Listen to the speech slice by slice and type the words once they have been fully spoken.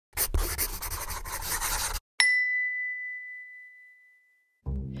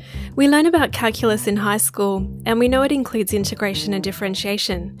We learn about calculus in high school, and we know it includes integration and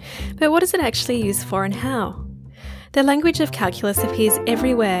differentiation, but what does it actually use for and how? The language of calculus appears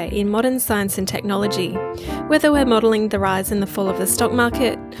everywhere in modern science and technology, whether we're modelling the rise and the fall of the stock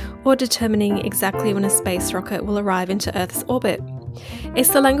market, or determining exactly when a space rocket will arrive into Earth's orbit. It's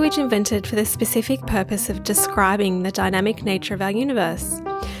the language invented for the specific purpose of describing the dynamic nature of our universe.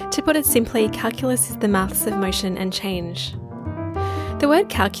 To put it simply, calculus is the maths of motion and change. The word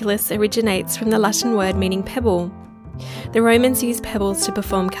calculus originates from the Latin word meaning pebble. The Romans used pebbles to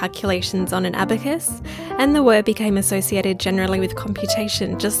perform calculations on an abacus, and the word became associated generally with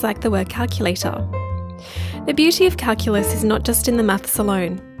computation, just like the word calculator. The beauty of calculus is not just in the maths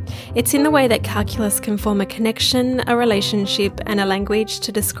alone. It's in the way that calculus can form a connection, a relationship, and a language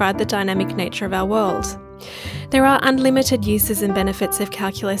to describe the dynamic nature of our world. There are unlimited uses and benefits of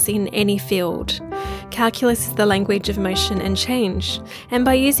calculus in any field. Calculus is the language of motion and change, and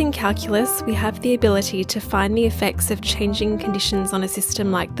by using calculus, we have the ability to find the effects of changing conditions on a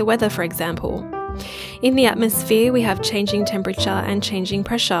system like the weather, for example. In the atmosphere, we have changing temperature and changing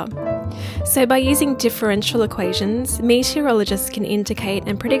pressure. So by using differential equations, meteorologists can indicate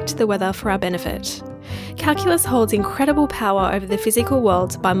and predict the weather for our benefit. Calculus holds incredible power over the physical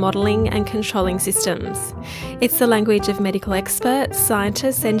world by modelling and controlling systems. It's the language of medical experts,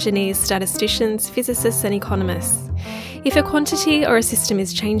 scientists, engineers, statisticians, physicists, and economists. If a quantity or a system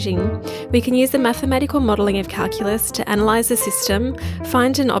is changing, we can use the mathematical modelling of calculus to analyse the system,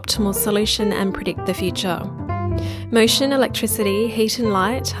 find an optimal solution, and predict the future. Motion, electricity, heat and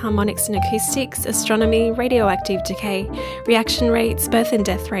light, harmonics and acoustics, astronomy, radioactive decay, reaction rates, birth and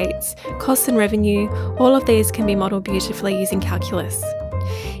death rates, costs and revenue, all of these can be modelled beautifully using calculus.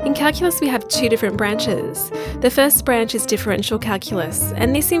 In calculus, we have two different branches. The first branch is differential calculus,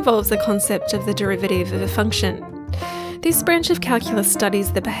 and this involves the concept of the derivative of a function. This branch of calculus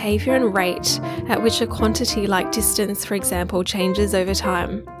studies the behaviour and rate at which a quantity like distance, for example, changes over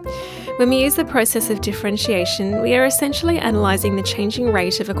time. When we use the process of differentiation, we are essentially analysing the changing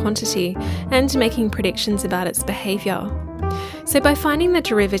rate of a quantity and making predictions about its behaviour. So by finding the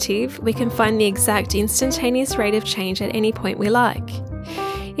derivative, we can find the exact instantaneous rate of change at any point we like.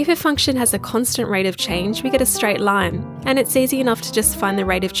 If a function has a constant rate of change, we get a straight line, and it's easy enough to just find the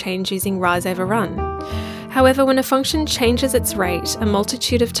rate of change using rise over run. However, when a function changes its rate a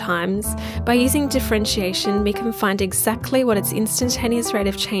multitude of times, by using differentiation we can find exactly what its instantaneous rate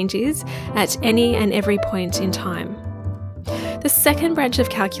of change is at any and every point in time. The second branch of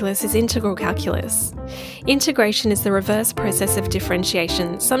calculus is integral calculus. Integration is the reverse process of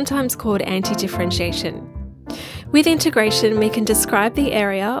differentiation, sometimes called anti-differentiation. With integration, we can describe the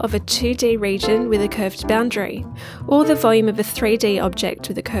area of a 2D region with a curved boundary, or the volume of a 3D object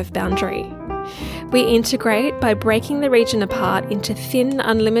with a curved boundary. We integrate by breaking the region apart into thin,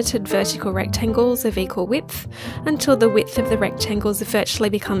 unlimited vertical rectangles of equal width until the width of the rectangles virtually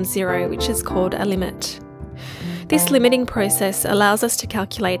becomes zero, which is called a limit. This limiting process allows us to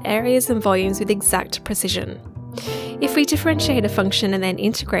calculate areas and volumes with exact precision. If we differentiate a function and then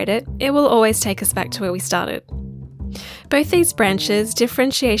integrate it, it will always take us back to where we started. Both these branches,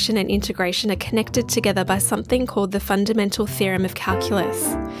 differentiation and integration, are connected together by something called the fundamental theorem of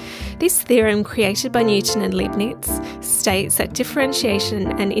calculus. This theorem, created by Newton and Leibniz, states that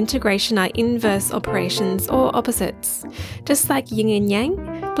differentiation and integration are inverse operations or opposites, just like yin and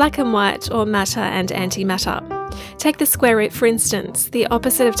yang, black and white, or matter and antimatter. Take the square root for instance. The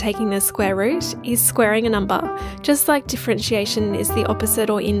opposite of taking the square root is squaring a number, just like differentiation is the opposite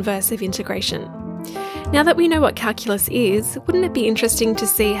or inverse of integration. Now that we know what calculus is, wouldn't it be interesting to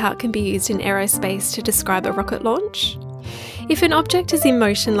see how it can be used in aerospace to describe a rocket launch? If an object is in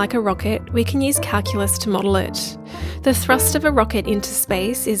motion like a rocket, we can use calculus to model it. The thrust of a rocket into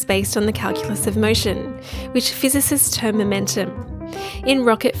space is based on the calculus of motion, which physicists term momentum. In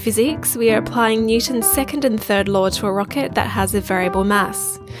rocket physics, we are applying Newton's second and third law to a rocket that has a variable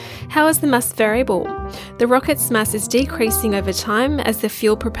mass. How is the mass variable? The rocket's mass is decreasing over time as the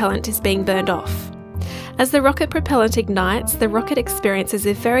fuel propellant is being burned off. As the rocket propellant ignites, the rocket experiences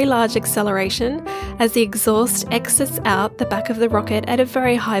a very large acceleration as the exhaust exits out the back of the rocket at a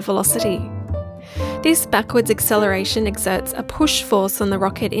very high velocity. This backwards acceleration exerts a push force on the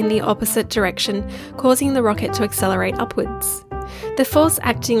rocket in the opposite direction, causing the rocket to accelerate upwards. The force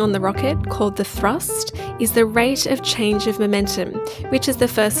acting on the rocket, called the thrust, is the rate of change of momentum, which is the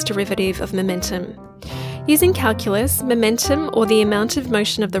first derivative of momentum. Using calculus, momentum, or the amount of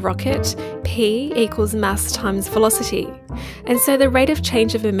motion of the rocket, p, equals mass times velocity. And so the rate of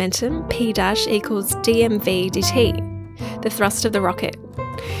change of momentum, p' equals dmv dt, the thrust of the rocket.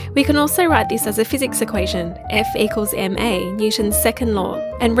 We can also write this as a physics equation, F equals ma, Newton's second law,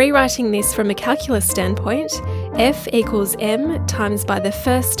 and rewriting this from a calculus standpoint, F equals m times by the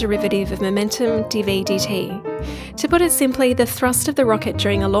first derivative of momentum dv dt. To put it simply, the thrust of the rocket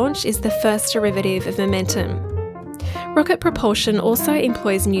during a launch is the first derivative of momentum. Rocket propulsion also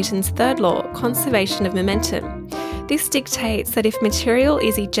employs Newton's third law, conservation of momentum. This dictates that if material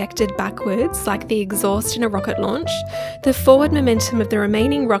is ejected backwards, like the exhaust in a rocket launch, the forward momentum of the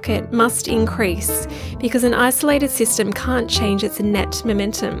remaining rocket must increase because an isolated system can't change its net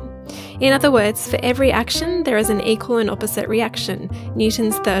momentum. In other words, for every action, there is an equal and opposite reaction,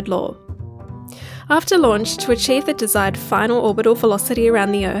 Newton's third law. After launch, to achieve the desired final orbital velocity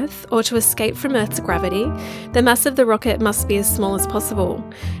around the Earth, or to escape from Earth's gravity, the mass of the rocket must be as small as possible,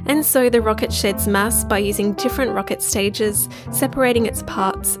 and so the rocket sheds mass by using different rocket stages, separating its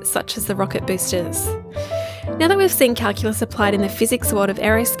parts, such as the rocket boosters. Now that we've seen calculus applied in the physics world of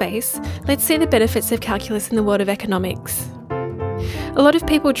aerospace, let's see the benefits of calculus in the world of economics. A lot of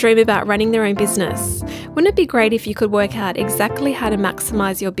people dream about running their own business. Wouldn't it be great if you could work out exactly how to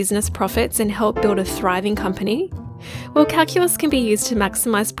maximise your business profits and help build a thriving company? Well, calculus can be used to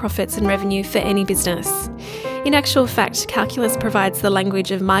maximise profits and revenue for any business. In actual fact, calculus provides the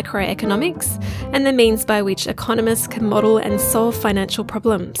language of microeconomics and the means by which economists can model and solve financial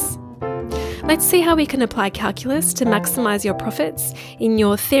problems. Let's see how we can apply calculus to maximise your profits in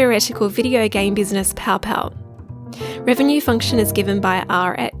your theoretical video game business PowerPow. Revenue function is given by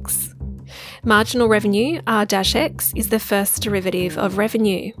Rx. Marginal revenue, R-X, is the first derivative of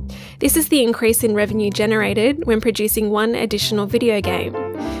revenue. This is the increase in revenue generated when producing one additional video game.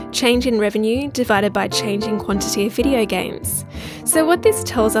 Change in revenue divided by change in quantity of video games. So what this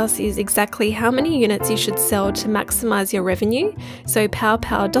tells us is exactly how many units you should sell to maximise your revenue, so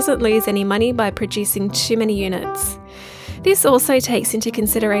PowerPow doesn't lose any money by producing too many units. This also takes into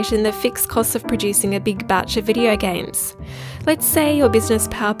consideration the fixed costs of producing a big batch of video games. Let's say your business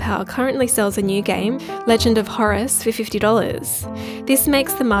PowerPow currently sells a new game, Legend of Horus, for $50. This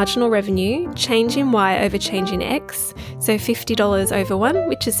makes the marginal revenue change in Y over change in X, so $50 over 1,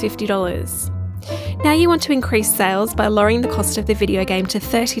 which is $50. Now you want to increase sales by lowering the cost of the video game to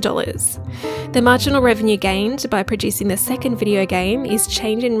 $30. The marginal revenue gained by producing the second video game is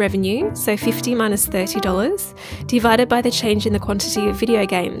change in revenue, so $50 minus $30, divided by the change in the quantity of video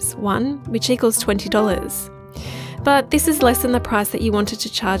games, 1, which equals $20. But this is less than the price that you wanted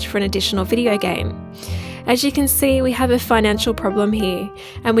to charge for an additional video game. As you can see, we have a financial problem here,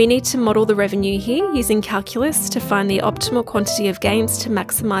 and we need to model the revenue here using calculus to find the optimal quantity of games to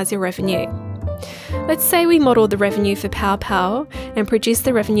maximise your revenue. Let's say we model the revenue for PowerPow and produce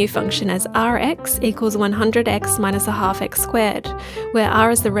the revenue function as Rx equals 100x minus a half x squared, where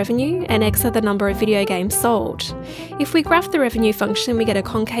R is the revenue and x are the number of video games sold. If we graph the revenue function, we get a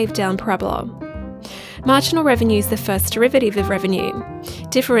concave down parabola. Marginal revenue is the first derivative of revenue.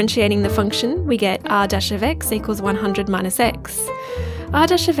 Differentiating the function, we get R' of x equals 100 minus x. R'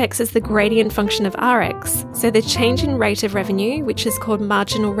 of x is the gradient function of Rx, so the change in rate of revenue, which is called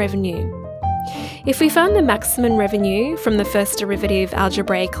marginal revenue. If we find the maximum revenue from the first derivative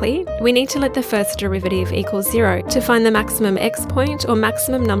algebraically, we need to let the first derivative equal 0 to find the maximum x point or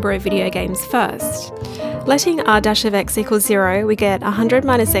maximum number of video games first. Letting R' of x equal 0, we get 100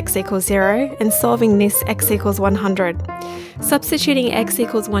 minus x equals 0, and solving this, x equals 100. Substituting x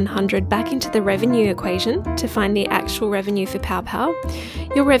equals 100 back into the revenue equation to find the actual revenue for PowerPow,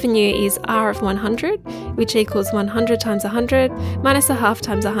 your revenue is R of 100, which equals 100 times 100, minus a half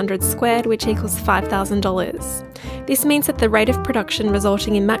times 100 squared, which equals $5,000. This means that the rate of production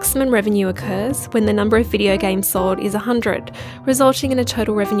resulting in maximum revenue occurs when the number of video games sold is 100, resulting in a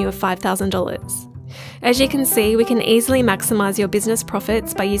total revenue of $5,000. As you can see, we can easily maximise your business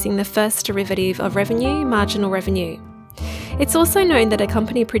profits by using the first derivative of revenue, marginal revenue. It's also known that a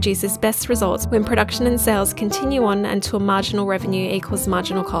company produces best results when production and sales continue on until marginal revenue equals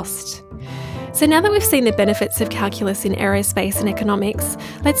marginal cost. So now that we've seen the benefits of calculus in aerospace and economics,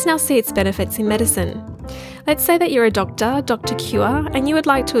 let's now see its benefits in medicine. Let's say that you're a doctor, Dr. Cure, and you would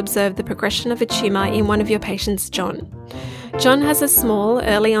like to observe the progression of a tumour in one of your patients, John. John has a small,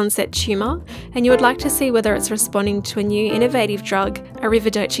 early onset tumour, and you would like to see whether it's responding to a new innovative drug, a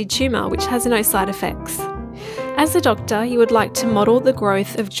Rivadoci tumour, which has no side effects. As a doctor, you would like to model the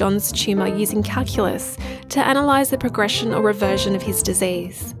growth of John's tumour using calculus to analyse the progression or reversion of his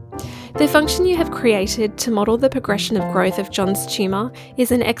disease. The function you have created to model the progression of growth of John's tumour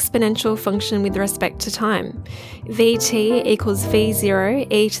is an exponential function with respect to time. Vt equals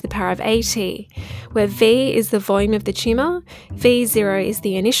v0 e to the power of at, where v is the volume of the tumour, v0 is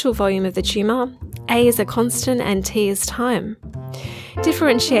the initial volume of the tumour, a is a constant, and t is time.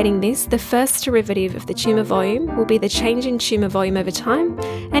 Differentiating this, the first derivative of the tumour volume will be the change in tumour volume over time,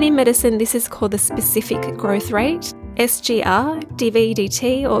 and in medicine this is called the specific growth rate, SGR, dV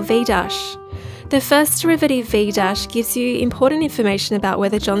dt, or V'. The first derivative V' gives you important information about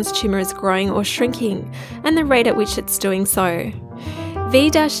whether John's tumour is growing or shrinking, and the rate at which it's doing so.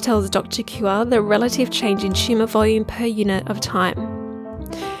 V' tells Dr. Cure the relative change in tumour volume per unit of time.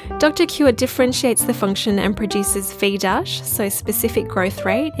 Dr. Cure differentiates the function and produces V', so specific growth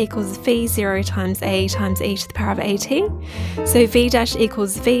rate equals V0 times A times e to the power of AT, so V'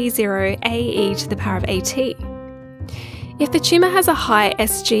 equals V0 AE to the power of AT. If the tumour has a high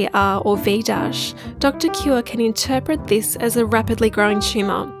SGR or V', Dr. Cure can interpret this as a rapidly growing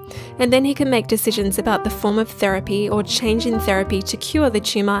tumour, and then he can make decisions about the form of therapy or change in therapy to cure the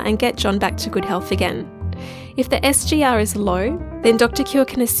tumour and get John back to good health again. If the SGR is low, then Dr. Cure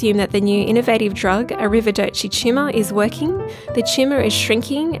can assume that the new innovative drug, Arivadoce tumour, is working, the tumour is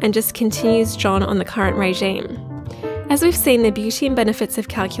shrinking, and just continues John on the current regime. As we've seen, the beauty and benefits of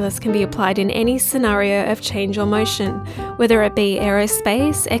calculus can be applied in any scenario of change or motion, whether it be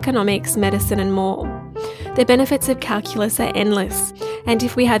aerospace, economics, medicine, and more. The benefits of calculus are endless, and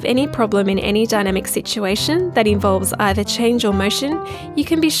if we have any problem in any dynamic situation that involves either change or motion, you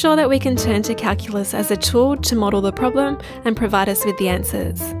can be sure that we can turn to calculus as a tool to model the problem and provide us with the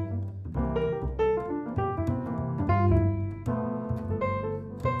answers.